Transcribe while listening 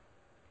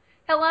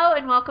Hello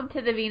and welcome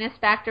to the Venus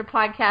Factor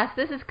podcast.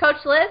 This is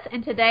Coach Liz,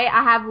 and today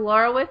I have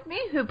Laura with me,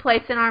 who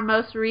placed in our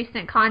most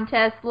recent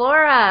contest.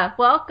 Laura,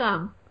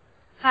 welcome.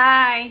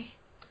 Hi.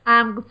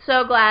 I'm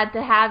so glad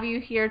to have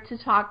you here to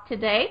talk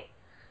today.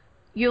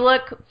 You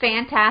look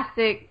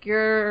fantastic.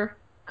 Your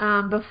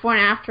before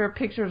and after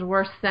pictures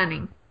were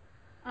stunning.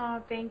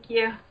 Oh, thank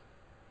you.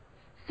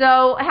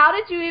 So, how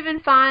did you even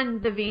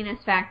find the Venus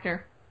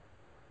Factor?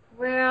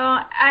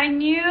 Well, I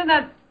knew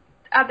that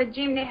at the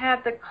gym they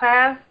had the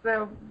class,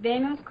 the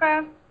Venus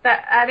class,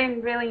 that I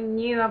didn't really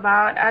knew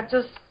about. I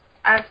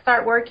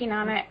started working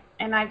on it,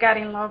 and I got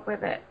in love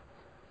with it.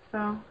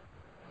 I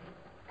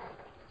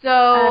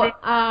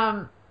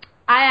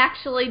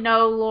actually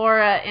know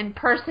Laura in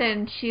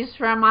person. She's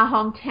from my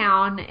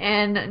hometown,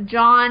 and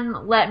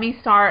John let me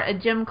start a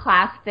gym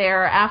class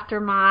there after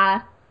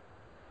my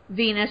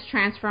Venus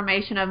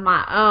transformation of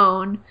my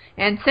own.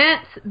 And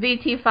since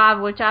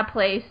VT5, which I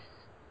placed,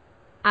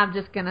 I'm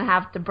just going to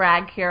have to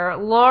brag here,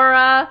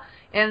 Laura,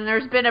 and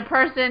there's been a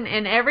person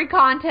in every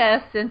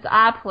contest since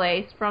I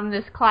placed from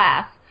this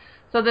class.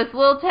 So this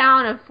little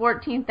town of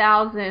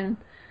 14,000,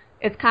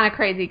 it's kind of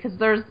crazy because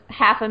there's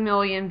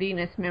 500,000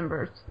 Venus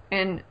members.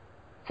 And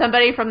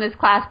somebody from this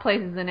class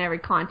places in every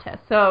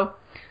contest. So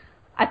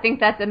I think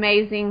that's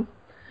amazing.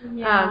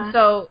 Yeah.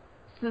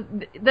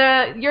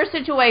 Your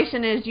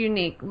situation is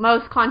unique.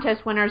 Most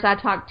contest winners I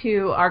talk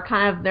to are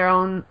kind of their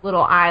own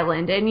little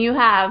island, and you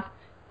have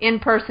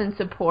in-person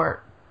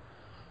support.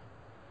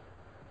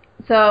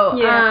 So,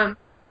 yeah.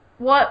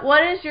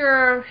 what is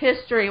your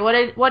history?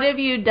 What have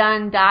you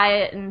done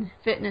diet and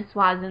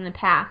fitness-wise in the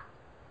past?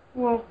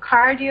 Well,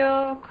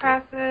 cardio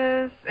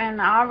classes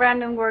and all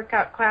random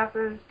workout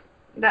classes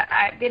that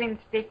I didn't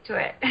stick to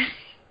it.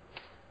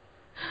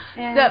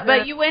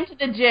 But you went to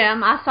the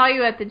gym. I saw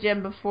you at the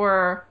gym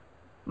before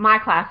my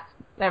class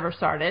ever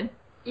started.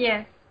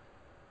 Yes.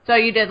 So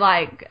you did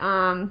like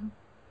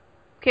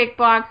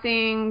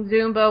kickboxing,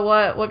 Zumba.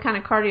 What kind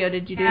of cardio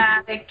did you do?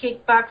 The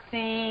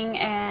kickboxing,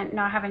 and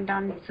no, I haven't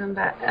done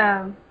Zumba.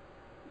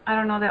 I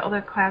don't know the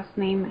other class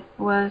name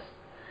was.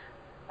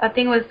 I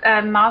think it was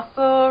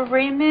Muscle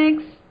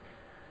Remix.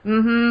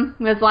 It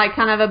was like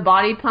kind of a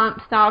body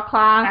pump style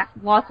class.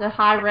 Yeah. Lots of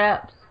high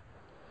reps.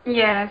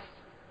 Yes.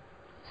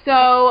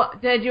 So,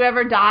 did you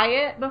ever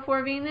diet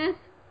before Venus?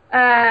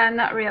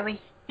 Not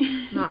really.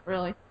 Not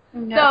really.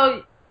 No.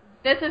 So,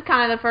 this is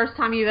kind of the first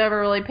time you've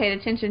ever really paid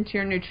attention to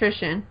your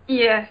nutrition.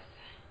 Yes.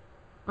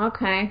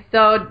 Okay.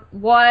 So,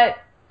 what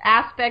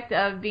aspect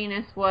of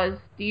Venus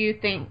do you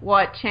think,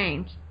 what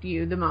changed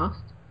you the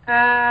most?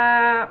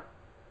 Well,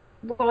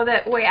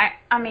 the way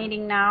I'm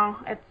eating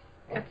now, it's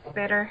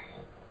better.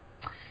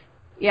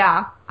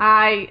 Yeah,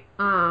 I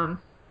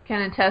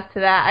can attest to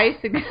that. I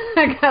used to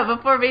go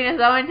before Venus.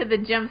 I went to the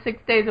gym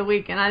 6 days a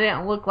week, and I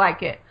didn't look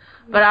like it.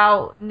 But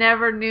I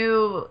never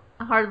knew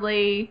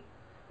hardly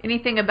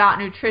anything about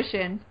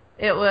nutrition.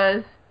 It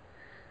was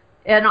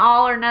an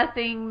all or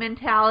nothing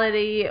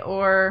mentality,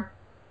 or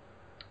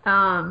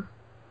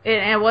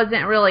it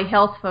wasn't really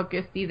health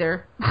focused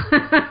either.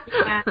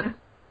 Yeah.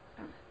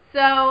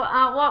 So,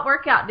 what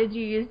workout did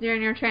you use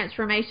during your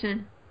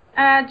transformation?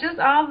 Just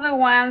all the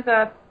ones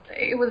that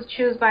it was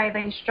chosen by the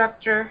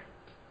instructor.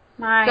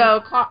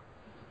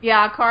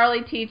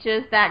 Carly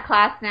teaches that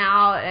class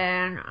now,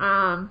 and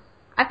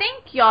I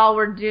think y'all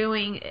were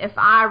doing, if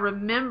I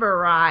remember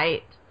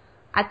right,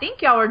 I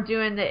think y'all were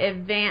doing the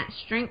Advanced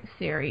Strength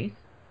Series.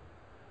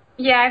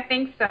 Yeah, I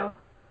think so.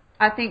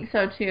 I think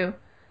so too.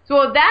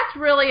 So that's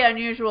really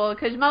unusual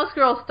because most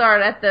girls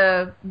start at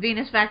the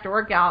Venus Factor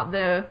workout,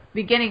 the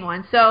beginning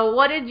one. So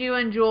what did you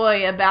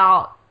enjoy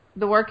about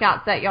the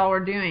workouts that y'all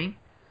were doing?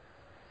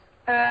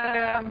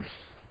 I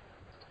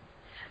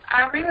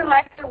really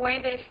like the way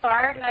they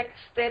start, like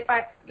step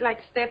by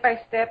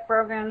step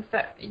programs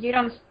that you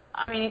don't.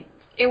 I mean,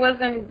 it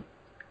wasn't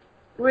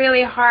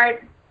really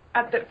hard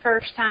at the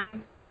first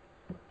time.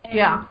 And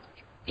Yeah.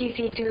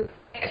 Easy to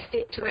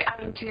stick to it. I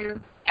mean,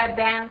 to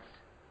advance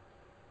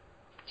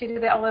to do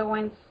the other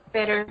ones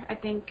better, I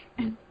think.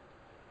 And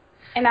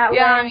I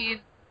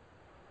learned.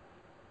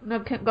 No,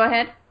 go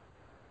ahead.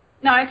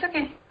 No, it's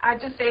okay. I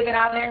just say that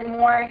I learned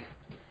more.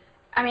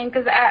 I mean,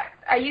 because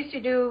I used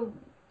to do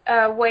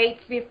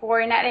weights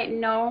before, and I didn't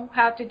know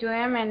how to do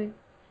them, and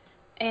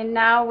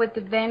now with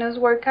the Venus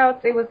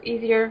workouts, it was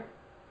easier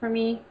for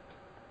me.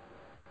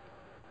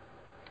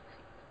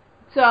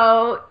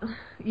 So,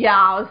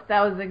 yeah,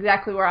 that was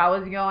exactly where I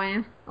was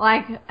going.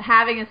 Like,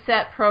 having a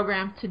set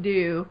program to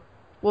do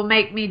will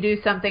make me do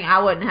something I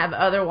wouldn't have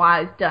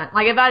otherwise done.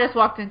 Like, if I just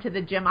walked into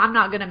the gym, I'm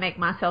not going to make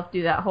myself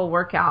do that whole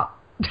workout.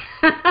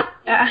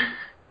 Yeah.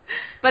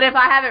 But if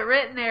I have it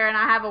written there and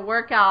I have a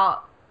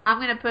workout, I'm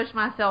going to push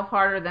myself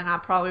harder than I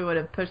probably would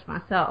have pushed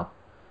myself.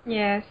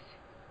 Yes.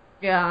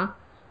 Yeah.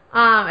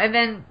 And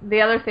then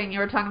the other thing you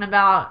were talking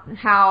about,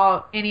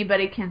 how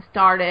anybody can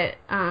start it.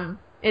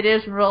 It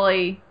is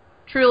really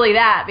truly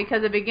that,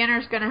 because a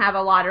beginner's going to have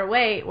a lighter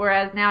weight,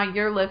 whereas now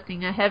you're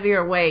lifting a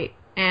heavier weight,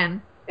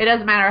 and it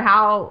doesn't matter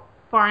how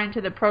far into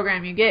the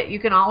program you get, you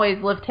can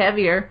always lift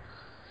heavier.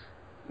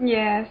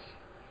 Yes.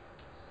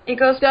 It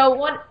goes. So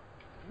what?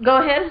 Go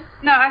ahead.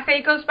 No, I say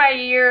it goes by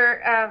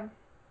your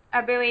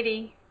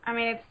ability. I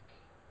mean,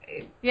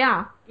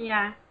 Yeah.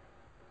 yeah.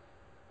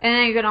 And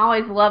then you can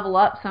always level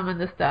up some of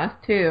the stuff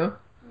too.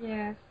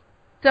 Yes.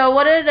 So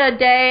what did a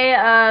day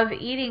of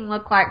eating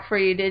look like for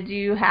you? Did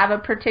you have a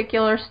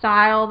particular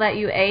style that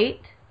you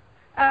ate?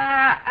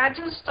 I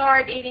just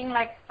started eating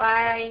like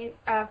five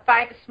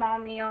small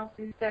meals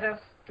instead of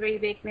 3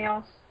 big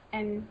meals,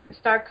 and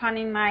start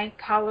counting my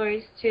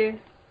calories too.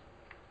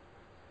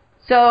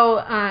 So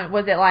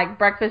was it like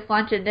breakfast,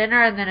 lunch, and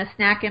dinner, and then a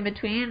snack in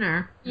between,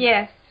 or?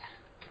 Yes,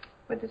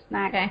 with the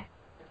snack. Okay.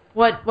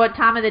 What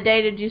time of the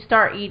day did you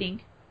start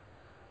eating?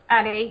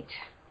 At 8.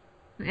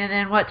 And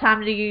then what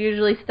time do you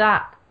usually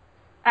stop?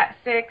 At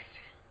 6.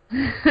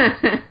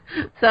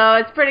 So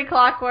it's pretty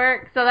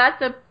clockwork. So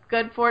that's a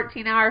good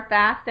 14-hour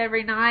fast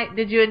every night.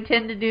 Did you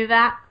intend to do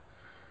that?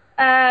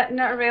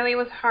 Not really. It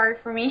was hard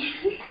for me.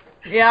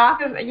 Yeah?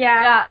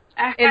 Yeah.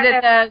 Is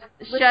it the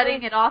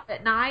shutting it off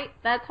at night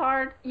that's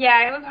hard?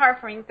 Yeah, it was hard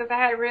for me because I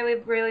had really,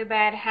 really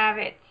bad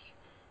habits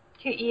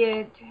to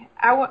eat.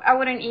 I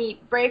wouldn't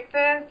eat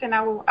breakfast, and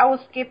I would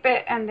skip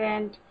it and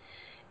then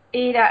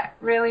eat at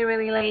really,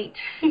 really late.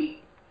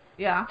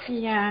 Yeah.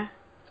 Yeah.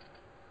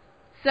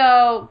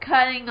 So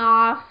cutting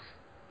off,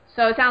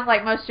 so it sounds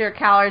like most of your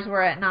calories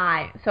were at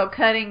night. So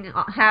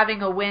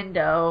having a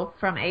window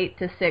from 8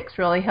 to 6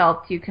 really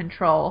helped you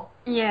control.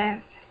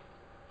 Yes.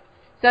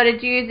 So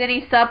did you use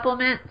any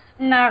supplements?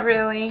 Not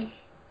really.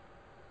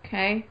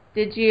 Okay.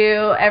 Did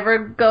you ever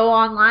go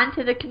online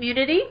to the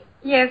community?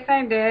 Yes,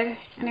 I did,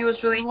 and it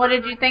was really. What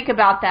did you think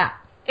about that?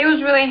 It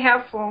was really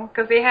helpful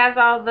because it has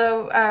all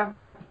the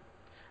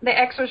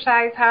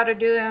exercise, how to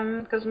do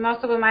them, because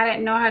most of them I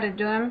didn't know how to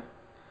do them,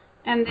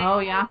 and Oh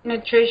yeah.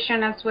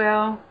 nutrition as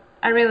well.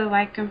 I really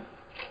liked them.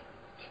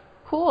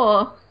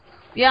 Cool.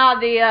 Yeah,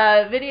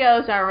 the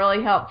videos are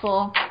really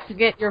helpful to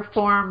get your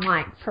form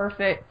like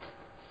perfect.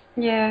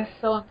 Yes.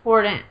 So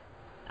important.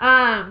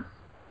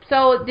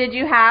 So did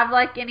you have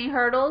like any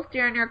hurdles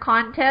during your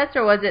contest,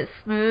 or was it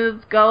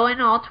smooth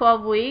going all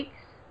 12 weeks?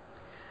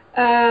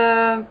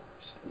 Well,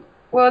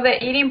 the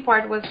eating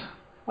part was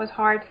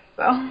hard,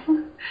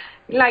 so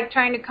like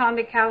trying to count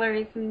the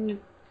calories, and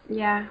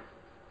yeah,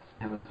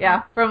 that was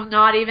Yeah, from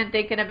not even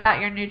thinking about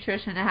your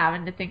nutrition to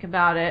having to think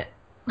about it.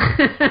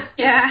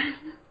 Yeah.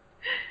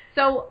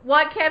 So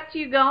what kept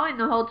you going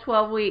the whole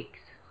 12 weeks?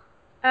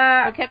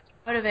 What kept you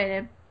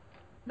motivated?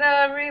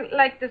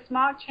 The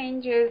small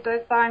changes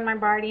I saw in my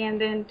body, and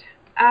then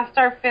I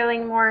start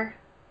feeling more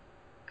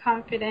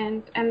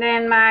confident. And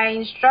then my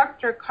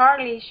instructor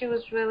Carly,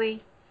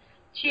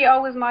 she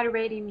always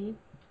motivated me.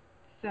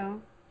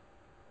 So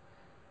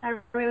I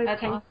really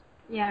That's think, awesome.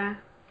 yeah.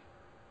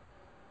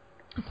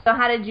 So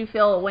how did you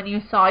feel when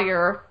you saw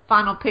your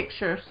final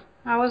pictures?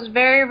 I was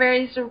very,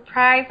 very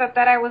surprised. I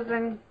thought I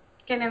wasn't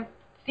gonna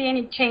see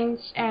any change,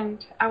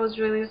 and I was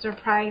really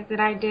surprised that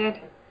I did.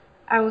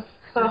 I was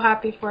so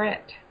happy for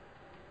it.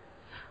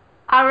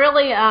 I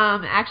really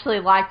actually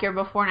like your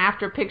before and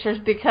after pictures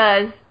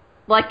because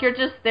like you're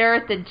just there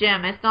at the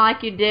gym. It's not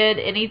like you did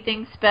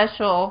anything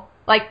special.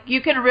 Like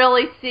you can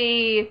really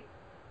see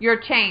your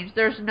change.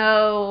 There's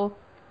no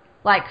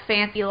like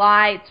fancy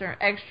lights or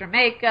extra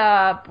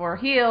makeup or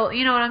heel.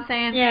 You know what I'm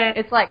saying? Yeah.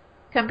 It's like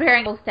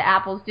comparing apples to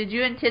apples. Did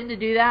you intend to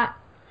do that?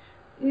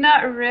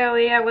 Not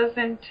really. I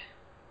wasn't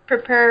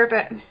prepared,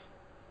 but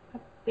I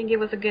think it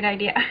was a good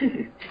idea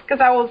because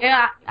I was.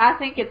 Yeah, I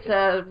think it's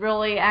a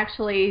really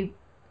actually.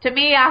 To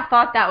me, I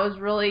thought that was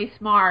really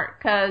smart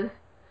because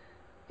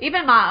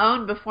even my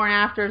own before and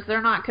afters,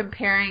 they're not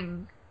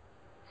comparing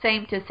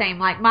same to same.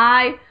 Like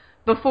my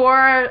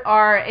before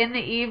are in the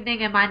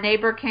evening, and my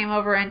neighbor came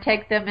over and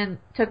took them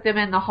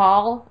in the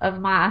hall of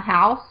my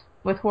house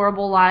with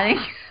horrible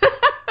lighting.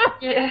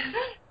 Yeah.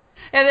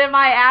 And then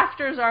my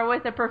afters are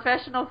with a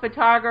professional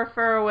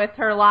photographer with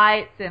her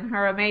lights and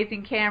her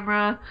amazing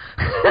camera.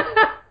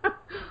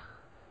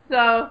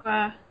 So,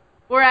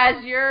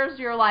 whereas yours,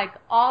 you're like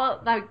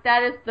all like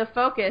that is the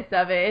focus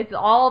of it. It's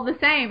all the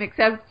same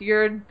except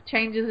your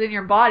changes in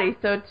your body.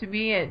 So to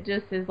me, it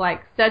just is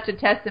like such a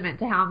testament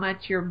to how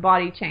much your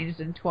body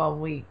changed in 12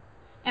 weeks.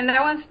 And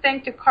that was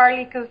thanks to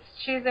Carly because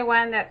she's the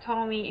one that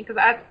told me.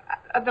 Because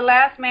at the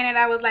last minute,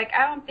 I was like,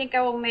 I don't think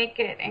I will make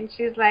it, and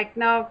she's like,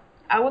 No,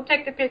 I will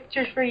take the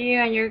pictures for you,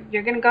 and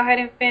you're gonna go ahead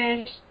and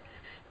finish.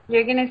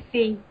 You're gonna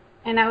see.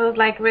 And I was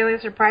like really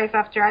surprised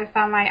after I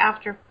saw my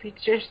after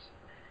pictures.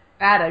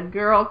 Atta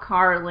girl,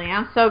 Carly.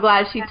 I'm so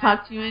glad she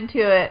talked you into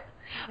it.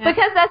 Yeah.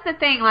 Because that's the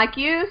thing, like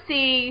you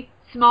see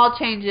small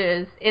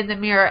changes in the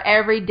mirror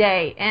every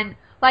day. And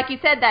like you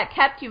said, that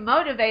kept you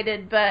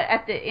motivated, but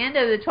at the end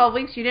of the 12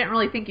 weeks, you didn't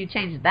really think you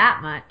changed that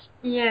much.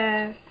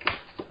 Yes.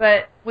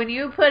 But when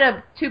you put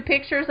two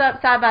pictures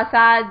up side by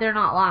side, they're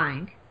not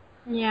lying.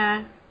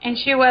 Yeah. And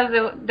she was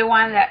the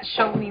one that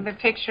showed me the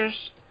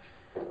pictures.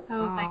 I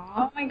was like,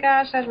 oh my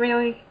gosh, I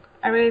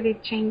really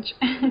did change.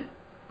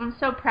 I'm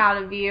so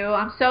proud of you.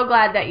 I'm so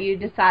glad that you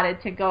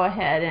decided to go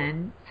ahead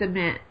and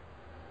submit.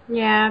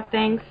 Yeah,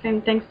 thanks.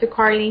 And thanks to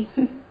Carly.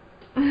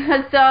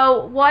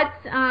 So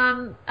what's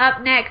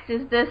up next?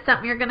 Is this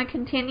something you're going to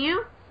continue?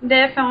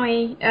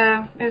 Definitely.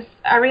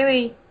 I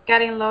really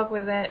got in love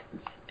with it,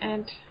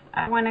 and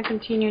I want to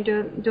continue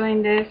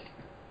doing this.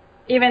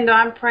 Even though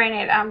I'm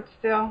pregnant, I'm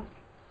still...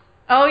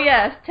 Oh,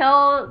 yes.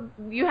 Tell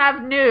you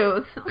have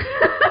news.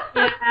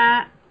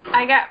 Yeah,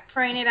 I got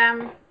pregnant.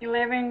 I'm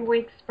 11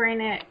 weeks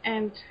pregnant,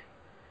 and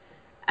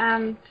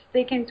I'm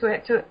sticking to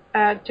it to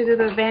do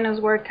the Venus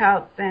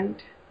workouts.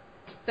 And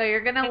so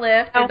you're going to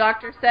lift. Your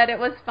doctor said it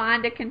was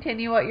fine to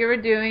continue what you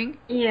were doing?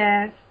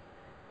 Yes.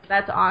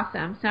 That's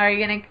awesome. So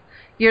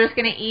you're just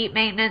going to eat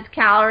maintenance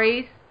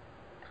calories?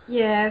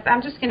 Yes,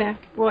 I'm just going to,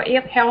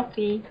 eat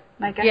healthy.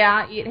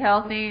 Eat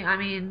healthy. I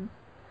mean...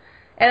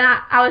 And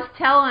I was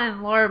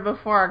telling Laura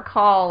before our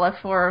call,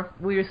 before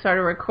we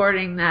started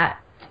recording, that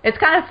it's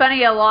kind of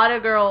funny, a lot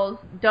of girls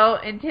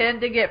don't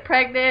intend to get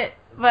pregnant,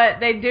 but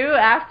they do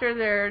after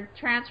their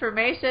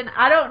transformation.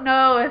 I don't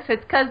know if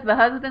it's because the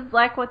husbands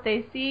like what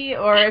they see,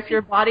 or if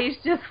your body's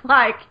just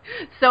like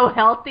so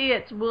healthy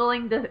it's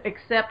willing to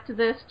accept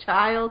this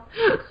child.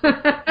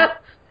 Okay,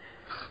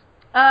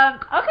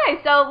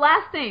 so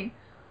last thing.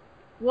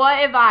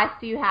 What advice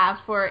do you have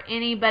for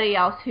anybody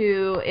else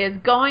who is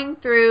going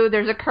through,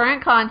 there's a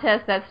current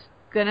contest that's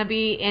going to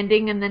be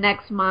ending in the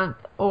next month,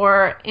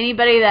 or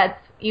anybody that's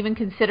even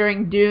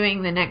considering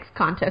doing the next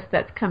contest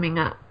that's coming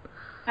up?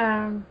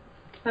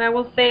 What I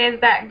will say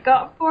is that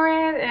go for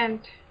it,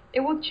 and it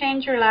will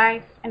change your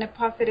life in a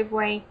positive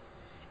way.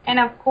 And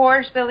of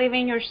course, believe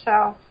in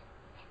yourself,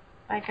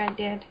 like I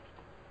did.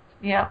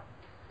 Yep.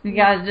 You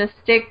got to just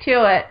stick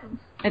to it.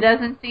 It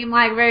doesn't seem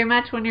like very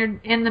much when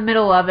you're in the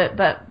middle of it,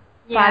 but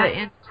by the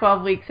end of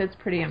 12 weeks, it's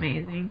pretty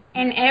amazing.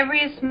 And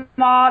every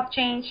small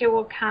change, it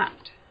will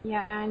count.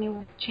 Yeah, and it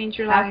will change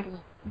your life.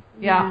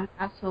 Yeah,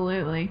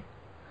 absolutely.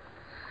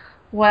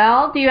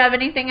 Well, do you have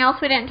anything else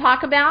we didn't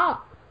talk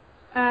about?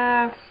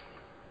 I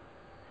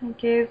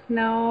guess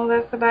no,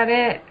 that's about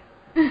it.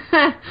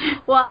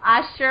 Well,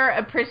 I sure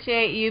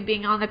appreciate you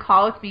being on the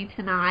call with me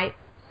tonight.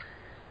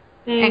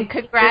 And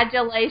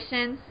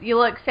congratulations. You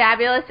look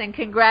fabulous, and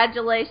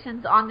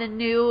congratulations on the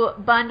new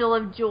bundle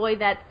of joy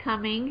that's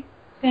coming.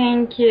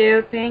 Thank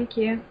you. Thank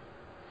you.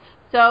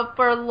 So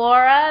for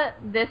Laura,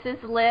 this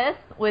is Liz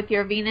with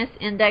your Venus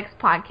Index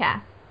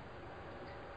podcast.